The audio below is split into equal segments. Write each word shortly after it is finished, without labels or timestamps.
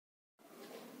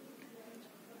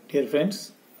Dear friends,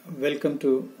 welcome to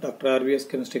Dr.RVS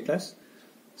CHEMISTRY class.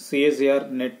 CSER,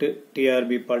 NET,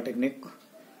 TRB, Polytechnic,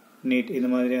 NEET இந்த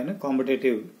மாதிரியான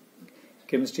competitive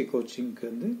chemistry கோச்சிங்க்கு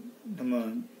வந்து நம்ம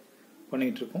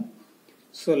பண்ணிட்டு இருக்கோம்.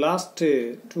 So last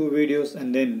 2 videos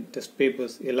and then test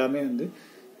papers எல்லாமே வந்து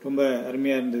ரொம்ப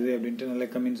அருமையாக இருந்தது அப்படின்ட்டு நல்ல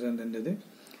கமெண்ட்ஸ் வந்துருந்தது.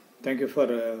 தேங்க்யூ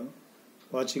ஃபார்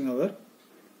வாட்சிங் அவர்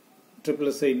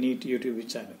SSI NEET யூடியூப்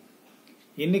சேனல்.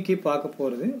 இன்னைக்கு பார்க்க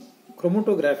போகிறது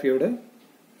குரோமோட்டோகிராஃபியோட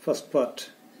ஃபர்ஸ்ட் பார்ட்.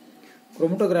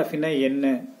 குரோமோட்டோகிராஃபினா என்ன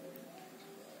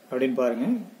அப்படின்னு பாருங்க.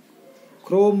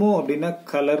 குரோமோ அப்படின்னா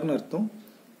கலர்னு அர்த்தம்,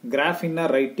 கிராஃபின்னா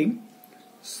ரைட்டிங்.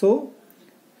 ஸோ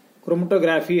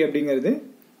குரோமோட்டோகிராஃபி அப்படிங்கிறது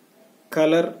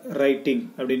கலர் ரைட்டிங்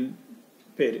அப்படின்னு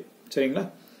பேர், சரிங்களா?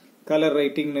 கலர்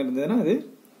ரைட்டிங்னு இருந்ததுன்னா அது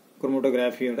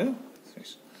குரோமோட்டோகிராஃபியோட.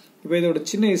 இப்போ இதோட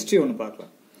சின்ன ஹிஸ்ட்ரி ஒன்று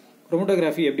பார்க்கலாம்.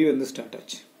 குரோமோட்டோகிராஃபி எப்படி வந்து ஸ்டார்ட்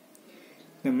ஆச்சு?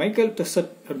 இந்த மைக்கேல்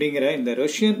டெசட் அப்படிங்கிற இந்த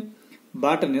ரஷ்யன்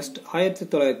பாட்டனிஸ்ட்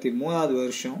 1903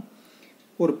 வருஷம்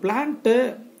ஒரு பிளான்ட்டை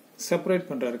செப்பரேட்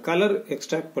பண்றாரு, கலர்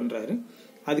எக்ஸ்ட்ராக்ட் பண்றாரு.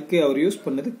 அதுக்கு அவர் யூஸ்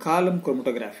பண்ணது காலம்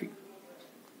குரோமோட்டோகிராஃபி.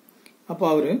 அப்போ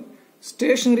அவரு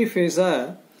stationary ஃபேஸா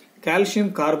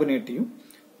calcium கார்பனேட்டையும்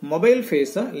mobile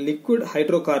ஃபேஸா liquid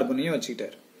hydro கார்பனையும்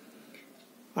வச்சுக்கிட்டாரு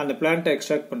அந்த பிளான்ட்டை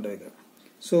எக்ஸ்ட்ராக்ட் பண்றதுக்கு.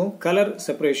 So colour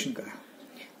செப்பரேஷனுக்காக.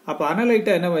 அப்போ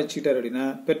அனலைட்டா என்ன வச்சுக்கிட்டாரு அப்படின்னா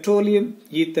பெட்ரோலியம்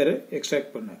ஈத்தர்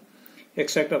எக்ஸ்ட்ராக்ட் பண்ணார்,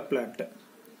 எக்ஸ்ட்ராக்ட் ஆஃப் பிளான்ட்.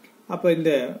 அப்போ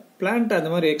இந்த பிளான்ட் அந்த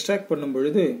மாதிரி எக்ஸ்ட்ராக்ட் பண்ணும்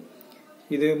பொழுது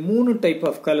இது 3 டைப்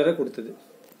ஆஃப் கலரை கொடுத்தது,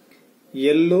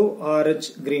 எல்லோ, ஆரஞ்சு,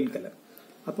 கிரீன் கலர்.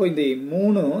 அப்போ இந்த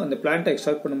 3 அந்த பிளான்ட்டை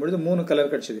எக்ஸ்ட்ராக்ட் பண்ணும்பொழுது 3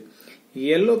 கலர் கிடைச்சது.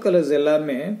 எல்லோ கலர்ஸ்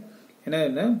எல்லாமே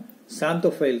என்ன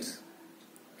சாந்தோஃபைல்ஸ்,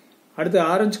 அடுத்து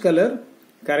ஆரஞ்சு கலர்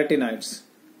கேரட்டினாய்ட்ஸ்,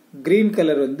 கிரீன்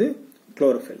கலர் வந்து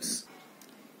குளோரோஃபைல்ஸ்.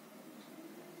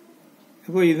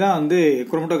 இப்போ இதுதான் வந்து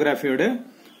குரோமோட்டோகிராஃபியோட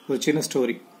ஒரு சின்ன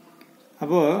ஸ்டோரி.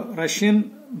 அப்போ ரஷ்யன்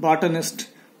பாட்டனிஸ்ட்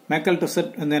மைக்கேல்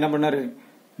டெசட் வந்து என்ன பண்ணாரு,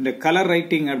 இந்த கலர்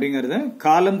ரைட்டிங் அப்படிங்கறத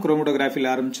காலம்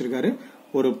குரோமோட்டோகிராஃபில ஆரம்பிச்சிருக்காரு.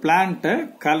 ஒரு பிளான்ட்டை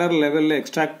கலர் லெவல்ல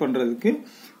எக்ஸ்ட்ராக்ட் பண்றதுக்கு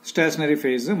stationary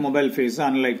phase, mobile face,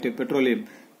 analyte, petroleum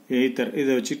ether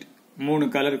இதை வச்சுட்டு 3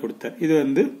 கலர் கொடுத்தார். இது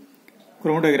வந்து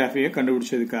குரோமோட்டோகிராஃபியை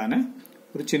கண்டுபிடிச்சதுக்கான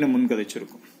ஒரு சின்ன முன்கதை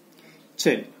இருக்கும்.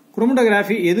 சரி,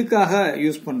 குரோமோட்டோகிராஃபி எதுக்காக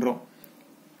யூஸ் பண்றோம்?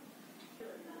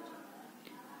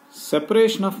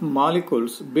 Separation of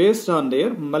molecules based on their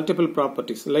multiple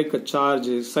properties like charge,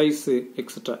 size,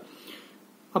 etc.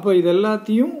 அப்போ இது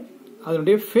எல்லாத்தையும்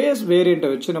அதனுடைய ஃபேஸ் வேரியண்ட்டை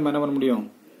வச்சு நம்ம என்ன பண்ண முடியும்,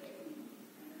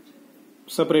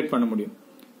 செப்பரேட் பண்ண முடியும்.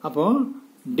 அப்போ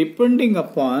depending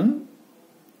upon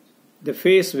the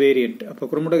face variant, அப்போ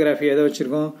குரோமோட்டோகிராஃபி எதை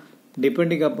வச்சிருக்கோம்,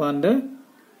 டிபெண்டிங் அப்பான் த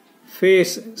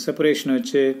ஃபேஸ் செப்பரேஷனை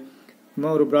வச்சு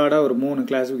நம்ம ஒரு ப்ராடா ஒரு 3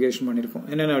 கிளாசிபிகேஷன் பண்ணியிருக்கோம்.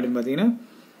 என்னென்ன அப்படின்னு பார்த்தீங்கன்னா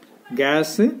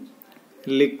கேஸு,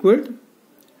 லிக்விட்,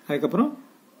 அதுக்கப்புறம்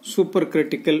சூப்பர்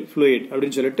கிரிட்டிக்கல் ஃப்ளூயிட்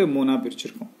அப்படின்னு சொல்லிட்டு 3ஆ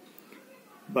பிரிச்சிருக்கோம்.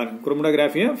 பாருங்க,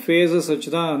 குரோமோட்டோகிராஃபியை ஃபேஸஸ் வச்சு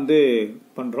தான் வந்து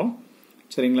பண்றோம்,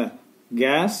 சரிங்களா?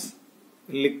 கேஸ்,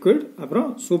 லிக்விட், அப்புறம்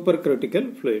சூப்பர் கிரிட்டிக்கல்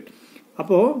ஃப்ளூயிட்.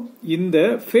 அப்போ இந்த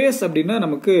ஃபேஸ் அப்படின்னா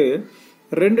நமக்கு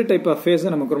 2 டைப் ஆஃப் ஃபேஸ்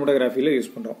நம்ம குரோமோட்டோகிராஃபியில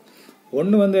யூஸ் பண்றோம்.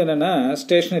 ஒன்று வந்து என்னன்னா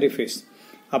ஸ்டேஷனரி ஃபேஸ்,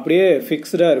 அப்படியே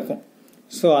ஃபிக்ஸ்டா இருக்கும்.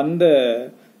 ஸோ அந்த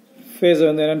ஃபேஸை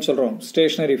வந்து என்னன்னு சொல்றோம்,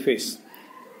 ஸ்டேஷனரி ஃபேஸ்.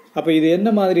 அப்போ இது என்ன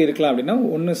மாதிரி இருக்கலாம் அப்படின்னா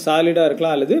ஒன்று சாலிடா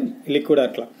இருக்கலாம் அல்லது லிக்விடா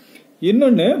இருக்கலாம்.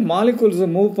 இன்னொன்று மாலிகூல்ஸ்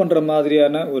மூவ் பண்ற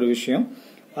மாதிரியான ஒரு விஷயம்,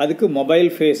 அதுக்கு மொபைல்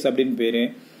ஃபேஸ் அப்படின்னு பேரு.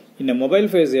 இந்த மொபைல்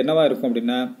ஃபேஸ் என்னவா இருக்கும்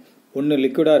அப்படின்னா ஒன்று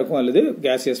லிக்விடா இருக்கும் அல்லது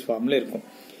கேசியஸ் ஃபார்ம்ல இருக்கும்.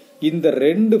 இந்த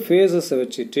 2 ஃபேஸஸை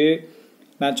வச்சுட்டு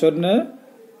நான் சொன்ன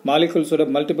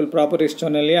மாலிகூல்ஸோட மல்டிபிள் ப்ராப்பர்ட்டிஸ்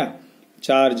சொன்னேன் இல்லையா,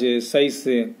 சார்ஜ்,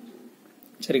 சைஸு,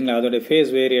 சரிங்களா, அதோட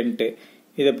ஃபேஸ் வேரியன்ட்,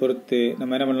 இதை பொறுத்து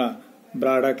நம்ம என்ன பண்ணலாம்,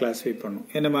 ப்ராடா கிளாஸிஃபை பண்ணும்.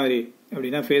 என்ன மாதிரி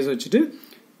அப்படின்னா ஃபேஸ் வச்சுட்டு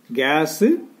case,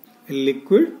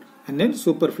 liquid and then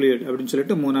super fluid அப்படின்னு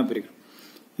சொல்லிட்டு 3ஆ பிரிக்கும்.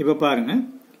 இப்போ பாருங்க,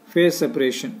 ஃபேஸ்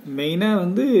செப்பரேஷன் மெயினா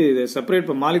வந்து இதை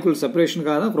செப்பரேட் மாலிகூல்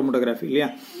செப்பரேஷனுக்காக தான் குரோமோட்டோகிராஃபி இல்லையா?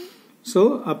 ஸோ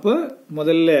அப்போ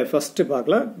முதல்ல ஃபர்ஸ்ட்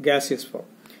பார்க்கலாம் கேசியஸ் ஃபார்ம்.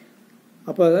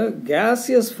 அப்போ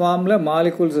கேசியஸ் ஃபார்ம்ல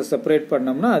மாலிகூல்ஸை செப்பரேட்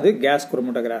பண்ணோம்னா அது case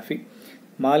chromatography.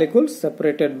 Molecules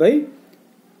separated by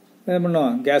என்ன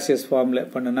பண்ணுவோம், கேசியஸ் ஃபார்ம்ல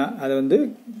பண்ணுனா அது வந்து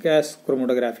கேஸ்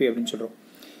குரோமோட்டோகிராஃபி அப்படின்னு சொல்றோம்.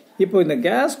 இப்போ இந்த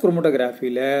கேஸ்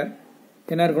குரோமோட்டோகிராஃபியில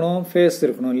என்ன இருக்கணும், ஃபேஸ்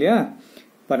இருக்கணும் இல்லையா?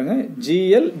 பாருங்க,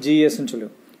 GL, GS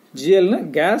சொல்லுவோம். GLனா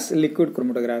case liquid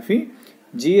chromatography,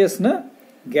 GSனா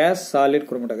case solid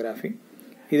chromatography.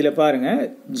 இதுல பாருங்க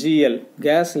GL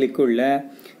கேஸ் லிக்விட்ல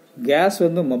கேஸ்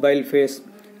வந்து மொபைல் ஃபேஸ்,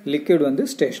 லிக்விட் வந்து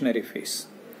ஸ்டேஷனரி ஃபேஸ்.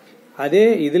 அதே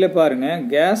இதுல பாருங்க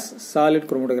கேஸ் சாலிட்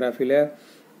குரோமோட்டோகிராஃபியில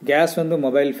கேஸ் வந்து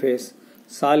மொபைல் ஃபேஸ்,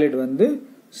 சாலிட் வந்து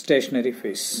ஸ்டேஷனரி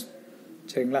ஃபேஸ்,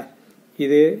 சரிங்களா?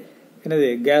 இது என்னது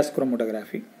கேஸ்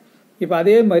குரோமோட்டோகிராஃபி. இப்போ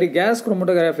அதே மாதிரி கேஸ்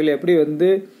குரோமோட்டோகிராஃபியில் எப்படி வந்து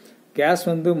கேஸ்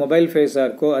வந்து மொபைல் ஃபேஸாக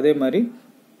இருக்கோ அதே மாதிரி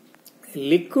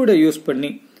லிக்விடை யூஸ் பண்ணி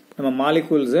நம்ம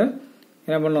மாலிகூல்ஸை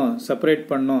என்ன பண்ணோம் செப்பரேட்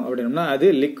பண்ணோம் அப்படின்னா அது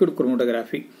லிக்விட்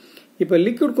குரோமட்டோகிராஃபி. இப்போ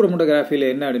லிக்விட் குரோமட்டோகிராஃபியில்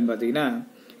என்ன அப்படின்னு பார்த்தீங்கன்னா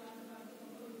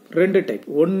ரெண்டு டைப்,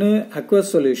 ஒன்று அக்வஸ்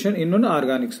சொல்யூஷன், இன்னொன்று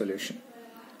ஆர்கானிக் சொல்யூஷன்.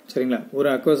 சரிங்களா, ஒரு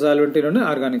அக்வஸ் சால்வெண்ட், இன்னொன்று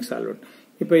ஆர்கானிக் சால்வெண்ட்.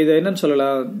 இப்போ இதை என்னன்னு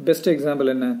சொல்லலாம், பெஸ்ட்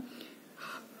எக்ஸாம்பிள் என்ன,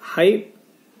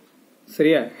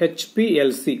 சரியா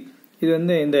ஹெச்பிஎல்சி. இது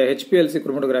வந்து இந்த ஹெச்பிஎல்சி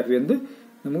குரோமட்டோகிராஃபி வந்து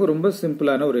நமக்கு ரொம்ப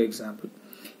சிம்பிளான ஒரு எக்ஸாம்பிள்.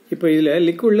 இப்போ இதில்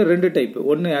லிக்விடில் ரெண்டு டைப்,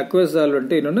 ஒன்று அக்வஸ்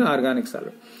சால்வெண்ட், இன்னொன்று ஆர்கானிக்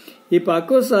சால்வெண்ட். இப்போ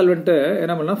அக்வஸ் சால்வெண்ட்டை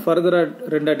என்ன பண்ணலாம், ஃபர்தராக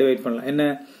ரெண்டாக டிவைட் பண்ணலாம். என்ன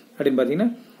அப்படின்னு பார்த்தீங்கன்னா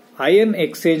அயன்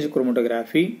எக்ஸ்சேஞ்ச்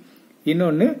குரோமட்டோகிராஃபி,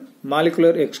 இன்னொன்று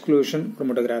மாலிகுலர் எக்ஸ்க்ளூஷன்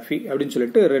குரோமட்டோகிராஃபி அப்படின்னு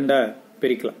சொல்லிட்டு ரெண்டாக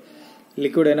பிரிக்கலாம்.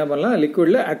 லிக்விட் என்ன பண்ணலாம்,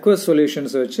 லிக்விடில் அக்வஸ்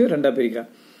சொல்யூஷன்ஸ் வச்சு ரெண்டாக பிரிக்கலாம்.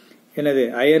 என்னது,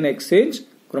 அயன் எக்ஸ்சேஞ்ச்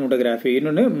குரோமட்டோகிராஃபி,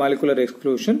 இன்னொன்று மாலிகுலர்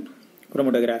எக்ஸ்க்ளூஷன்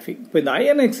குரோமட்டோகிராஃபி. இப்போ இந்த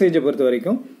அயன் எக்ஸ்சேஞ்சை பொறுத்த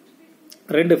வரைக்கும்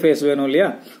ரெண்டு ஃபேஸ் வேணும் இல்லையா.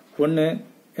 ஒன்று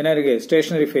என்ன இருக்கு,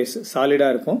 ஸ்டேஷனரி ஃபேஸ்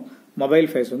சாலிடாக இருக்கும், மொபைல்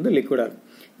ஃபேஸ் வந்து லிக்விடாக இருக்கும்.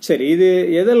 சரி, இது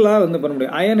எதெல்லாம் வந்து பண்ண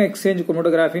முடியும், அயன் எக்ஸ்சேஞ்ச்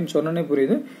குரோமட்டோகிராஃபின்னு சொன்னோன்னே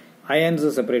புரியுது,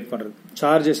 அயன்ஸை செப்பரேட் பண்ணுறது,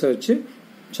 சார்ஜஸை வச்சு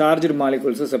சார்ஜ்டு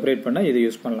மாலிகூல்ஸை செப்பரேட் பண்ண இதை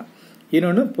யூஸ் பண்ணலாம்.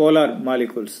 இன்னொன்று போலார்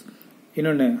மாலிகூல்ஸ்,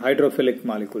 இன்னொன்று ஹைட்ரோஃபிலிக்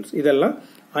மாலிகூல்ஸ், இதெல்லாம்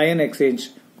அயன் எக்ஸ்சேஞ்ச்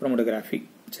குரோமட்டோகிராஃபி.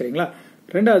 சரிங்களா.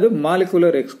 ரெண்டாவது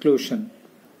மாலிகுலர் எக்ஸ்க்ளூஷன்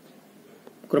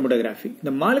குரோமட்டோகிராஃபி.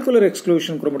 இந்த மாலிகுலர்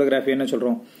எக்ஸ்க்ளூஷன் குரோமட்டோகிராஃபி என்ன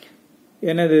சொல்றோம்,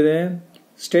 என்னது, இது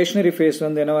ஸ்டேஷனரி ஃபேஸ்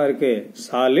வந்து என்னவா இருக்கு,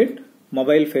 சாலிட்,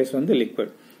 மொபைல் ஃபேஸ் வந்து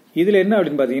லிக்விட். இதுல என்ன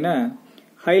அப்படின்னு பாத்தீங்கன்னா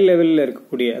ஹை லெவலில்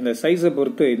இருக்கக்கூடிய அந்த சைஸை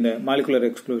பொறுத்து இந்த மாலிகுலர்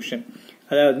எக்ஸ்க்ளூஷன்,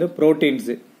 அதாவது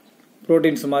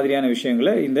புரோட்டீன்ஸ் மாதிரியான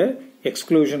விஷயங்களை இந்த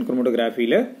எக்ஸ்க்ளூஷன்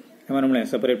குரோமட்டோகிராஃபியில நம்ம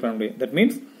செப்பரேட் பண்ண முடியும். தட்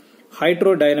மீன்ஸ்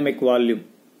ஹைட்ரோடைனமிக் வால்யூம்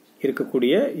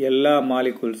இருக்கக்கூடிய எல்லா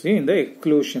மாலிகூல்ஸையும் இந்த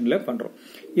எக்ஸ்க்ளூஷன்ல பண்றோம்.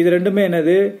 இது ரெண்டுமே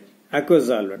என்னது, அக்வஸ்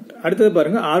சால்வெண்ட். அடுத்தது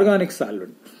பாருங்க ஆர்கானிக்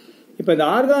சால்வெண்ட். இப்போ இந்த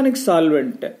ஆர்கானிக்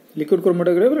சால்வெண்ட் லிக்விட்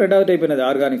குரோமட்டோகிராஃபி ரெண்டாவது டைப் என்னது,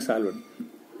 ஆர்கானிக் சால்வெண்ட்.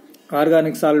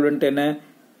 ஆர்கானிக் சால்வெண்ட் என்ன,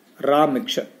 ரா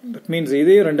மிக்சர். தட் மீன்ஸ்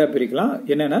இதையும் ரெண்டா பிரிக்கலாம்.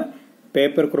 என்னன்னா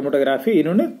பேப்பர் குரோமட்டோகிராஃபி,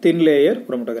 இன்னொன்று தின் லேயர்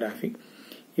குரோமட்டோகிராஃபி.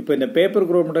 இப்போ இந்த பேப்பர்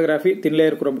குரோமட்டோகிராஃபி, தின்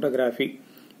லேயர் குரோமட்டோகிராஃபி,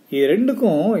 இது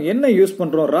ரெண்டுக்கும் என்ன யூஸ்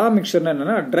பண்றோம், ரா மிக்சர்னா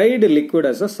என்னன்னா dried liquid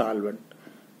as a solvent.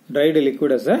 Dried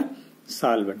liquid as a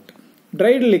solvent.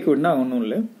 Dried லிக்விட்னா ஒன்றும்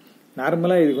இல்லை,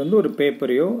 நார்மலாக இதுக்கு வந்து ஒரு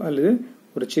பேப்பரையோ அல்லது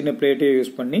ஒரு சின்ன பிளேட்டையோ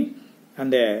யூஸ் பண்ணி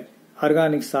அந்த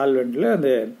ஆர்கானிக் சால்வெண்ட்ல அந்த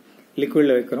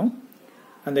லிக்விட்ல வைக்கிறோம்.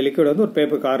 அந்த லிக்விட் வந்து ஒரு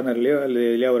பேப்பர் கார்னர்லயோ அல்லது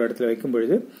இல்லையா ஒரு இடத்துல வைக்கும்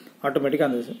பொழுது ஆட்டோமேட்டிக்காக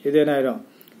அந்த இது என்ன ஆயிடும்,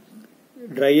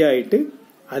 ட்ரை ஆயிட்டு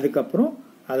அதுக்கப்புறம்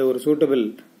அதை ஒரு சூட்டபிள்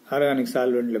ஆர்கானிக்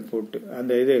சால்வெண்ட்ல போட்டு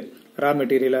அந்த இது ரா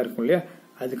மெட்டீரியலா இருக்கும் இல்லையா,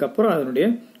 அதுக்கப்புறம் அதனுடைய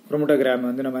குரோமட்டோகிராம்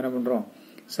வந்து நம்ம என்ன பண்றோம்,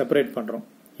 செப்பரேட் பண்றோம்.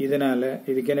 இதனால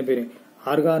இதுக்கு என்ன பேரு,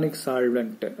 ஆர்கானிக்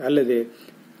சால்வெண்ட் அல்லது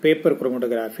பேப்பர்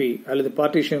குரோமட்டோகிராஃபி அல்லது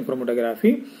partition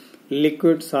chromatography,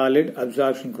 liquid solid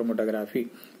absorption chromatography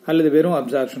அல்லது வெறும்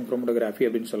அப்சார்ப்ஷன் குரோமட்டோகிராஃபி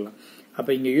அப்படின்னு சொல்லலாம். அப்ப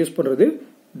இங்க யூஸ் பண்றது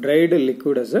dried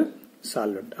liquid as a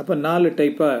solvent. அப்ப 4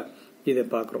 டைப்பா இதை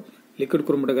பார்க்கிறோம். லிக்விட்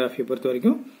குரோமட்டோகிராஃபியை பொறுத்த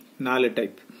வரைக்கும் 4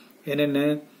 டைப். என்னென்ன,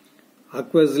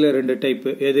 அக்வஸ்ல 2 டைப்,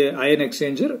 எது iron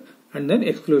exchanger and then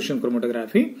exclusion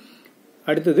chromatography.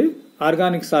 அடுத்தது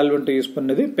ஆர்கானிக் சால்வெண்ட் யூஸ்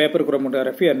பண்ணது paper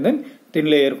chromatography and then thin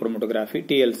layer chromatography,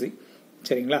 DLC.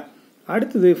 சரிங்களா.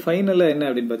 அடுத்தது ஃபைனலா என்ன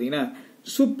அப்படின்னு பாத்தீங்கன்னா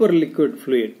சூப்பர் லிக்விட்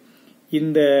ஃப்ளூயிட்.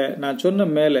 இந்த நான் சொன்ன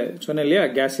இல்லையா,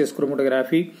 கேசியஸ்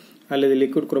குரோமட்டோகிராஃபி அல்லது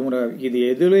லிக்விட் குரோமட்டோகிராஃபி, இது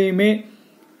எதுலையுமே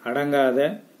அடங்காத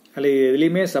அல்லது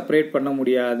எதுலையுமே செப்பரேட் பண்ண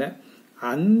முடியாத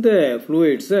அந்த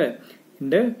ஃப்ளூயிட்ஸை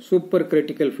இந்த சூப்பர்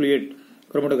கிரிட்டிக்கல் ஃப்ளூயிட்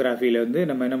குரோமட்டோகிராஃபியில வந்து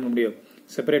நம்ம என்ன பண்ண முடியும்,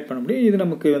 செப்பரேட் பண்ண முடியும். இது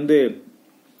நமக்கு வந்து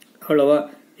அவ்வளவா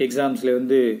எக்ஸாம்ஸ்ல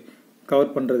வந்து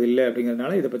கவர் பண்றது இல்லை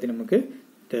அப்படிங்கறதுனால இதை பத்தி நமக்கு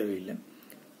தேவையில்லை.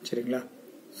 சரிங்களா.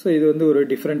 ஸோ இது வந்து ஒரு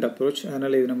டிஃப்ரெண்ட் அப்ரோச்,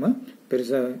 அதனால இது நம்ம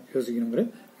பெருசா யோசிக்கணுங்கிற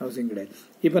அவசியம் கிடையாது.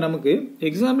 இப்போ நமக்கு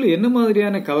எக்ஸாம்ல என்ன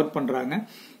மாதிரியான கவர் பண்றாங்க,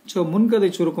 ஸோ முன்கதை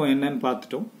சுருக்கம் என்னன்னு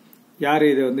பார்த்துட்டோம், யார்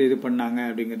இதை வந்து இது பண்ணாங்க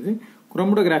அப்படிங்கிறது,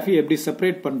 குரோமட்டோகிராஃபி எப்படி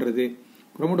செப்பரேட் பண்றது,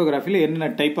 குரோமட்டோகிராஃபில என்னென்ன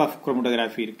டைப் ஆஃப்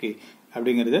குரோமட்டோகிராஃபி இருக்கு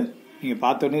அப்படிங்கறத நீங்க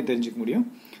பார்த்தோன்னே தெரிஞ்சுக்க முடியும்.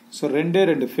 So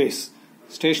 2 face,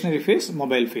 stationary phase,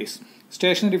 mobile face.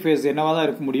 Stationary phase என்னவா தான்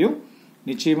இருக்க முடியும்,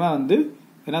 நிச்சயமா வந்து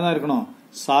என்னதான் இருக்கணும்,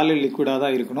 சாலிட் லிக்விடா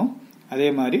தான் இருக்கணும். அதே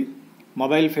மாதிரி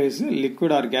mobile face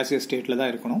liquid R gaseous ஸ்டேட்ல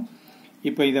தான் இருக்கணும்.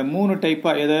 இப்போ இதை 3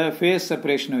 டைப்பா எதை ஃபேஸ்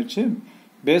செப்பரேஷன் வச்சு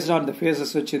பேஸ்ட் ஆன் த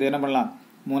ஃபேஸஸ் வச்சு இதை என்ன பண்ணலாம்,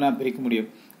 3ஆ பிரிக்க முடியும்.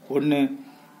 ஒன்று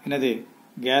என்னது,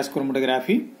 case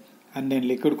chromatography and then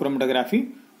liquid chromatography,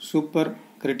 super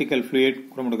critical fluid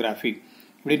chromatography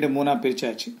அப்படின்ட்டு 3ஆ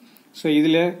பிரிச்சாச்சு. ஸோ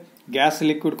இதில் case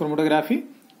liquid chromatography,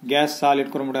 case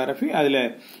solid chromatography, அதில்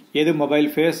எது மொபைல்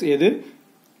ஃபேஸ் எது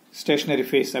ஸ்டேஷனரி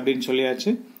ஃபேஸ் அப்படின்னு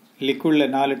சொல்லியாச்சு. லிக்விட்ல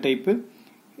 4 டைப்பு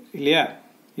இல்லையா,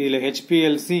 இதுல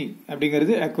ஹெச்பிஎல்சி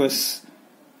அப்படிங்கிறது அக்வஸ்.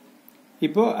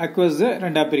 இப்போ அக்வஸ்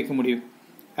 2ஆ பிரிக்க முடியும்.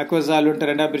 Aqueous solvent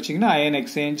 2ஆ பிரிச்சிங்கன்னா iron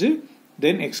exchange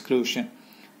then exclusion.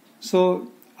 So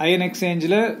ion exchange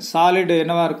la solid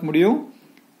என்னவா இருக்க முடியும்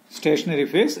stationary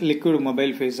phase, liquid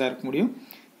mobile phase இருக்க முடியும்.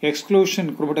 Exclusion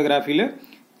chromatography la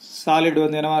solid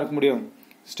வந்து என்னவா இருக்க முடியும்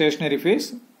stationary phase,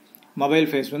 mobile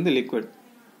phase வந்து liquid.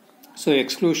 So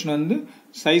exclusion வந்து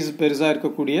size பெருசா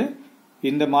இருக்கக்கூடிய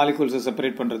இந்த molecules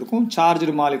செப்பரேட் பண்றதுக்கும்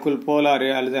charged molecule polar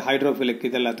அல்லது hydrophilic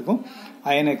இது எல்லாத்துக்கும்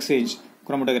ion exchange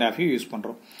chromatography யூஸ்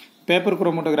பண்றோம். பேப்பர்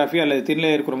chromatography அல்லது thin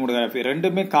layer chromatography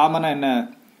ரெண்டுமே காமனா என்ன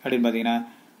அப்படினு பாத்தீங்கன்னா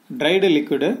dried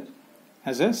liquid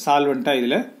as a solvent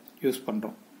இதுல யூஸ்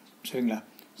பண்றோம். சரிங்களா?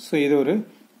 சோ இது ஒரு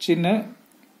சின்ன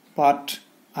பார்ட்,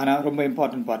 ஆனா ரொம்ப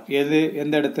இம்பார்ட்டன்ட் பார்ட்.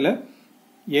 எந்த இடத்துல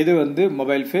எது வந்து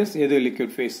மொபைல் ஃபேஸ் எது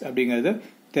லிக்விட் ஃபேஸ் அப்படிங்கறத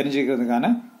தெரிஞ்சுக்கிறதுக்கான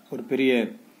ஒரு பெரிய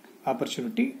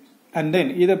ஆப்பர்ச்சுனிட்டி. அண்ட்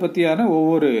தென் இதை பத்தியான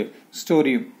ஒவ்வொரு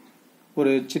ஸ்டோரியும்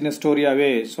ஒரு சின்ன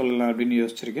ஸ்டோரியாவே சொல்லலாம் அப்படின்னு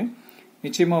யோசிச்சிருக்கேன்.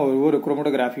 நிச்சயமா ஒவ்வொரு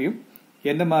குரோமோட்டோகிராஃபியும்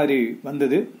எந்த மாதிரி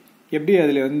வந்தது, எப்படி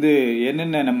அதில் வந்து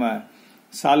என்னென்ன நம்ம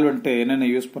சால்வெண்ட் என்னென்ன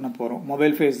யூஸ் பண்ண போகிறோம்,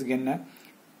 மொபைல் ஃபேஸுக்கு என்ன,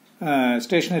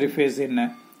 ஸ்டேஷனரி ஃபேஸ் என்ன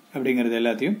அப்படிங்கிறது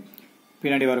எல்லாத்தையும்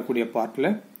பின்னாடி வரக்கூடிய பார்ட்டில்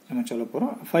நம்ம சொல்ல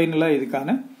போகிறோம். ஃபைனலாக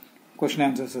இதுக்கான கொஸ்டின்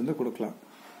ஆன்சர்ஸ் வந்து கொடுக்கலாம்.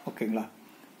 ஓகேங்களா?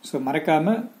 ஸோ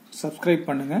மறக்காமல் சப்ஸ்கிரைப்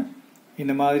பண்ணுங்கள்.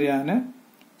 இந்த மாதிரியான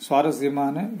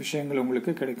சுவாரஸ்யமான விஷயங்கள்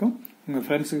உங்களுக்கு கிடைக்கும். உங்கள்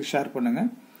ஃப்ரெண்ட்ஸுக்கு ஷேர் பண்ணுங்கள்.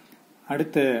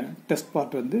 அடுத்த டெஸ்ட்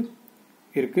பார்ட் வந்து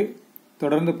இருக்குது,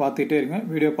 தொடர்ந்து பார்த்துட்டே இருங்க.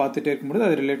 வீடியோ பார்த்துட்டே இருக்கும்போது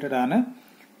அது ரிலேட்டடான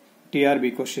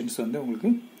டிஆர்பி கொஸ்டின்ஸ் வந்து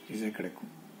உங்களுக்கு ஈஸியாக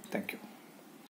கிடைக்கும். தேங்க்யூ.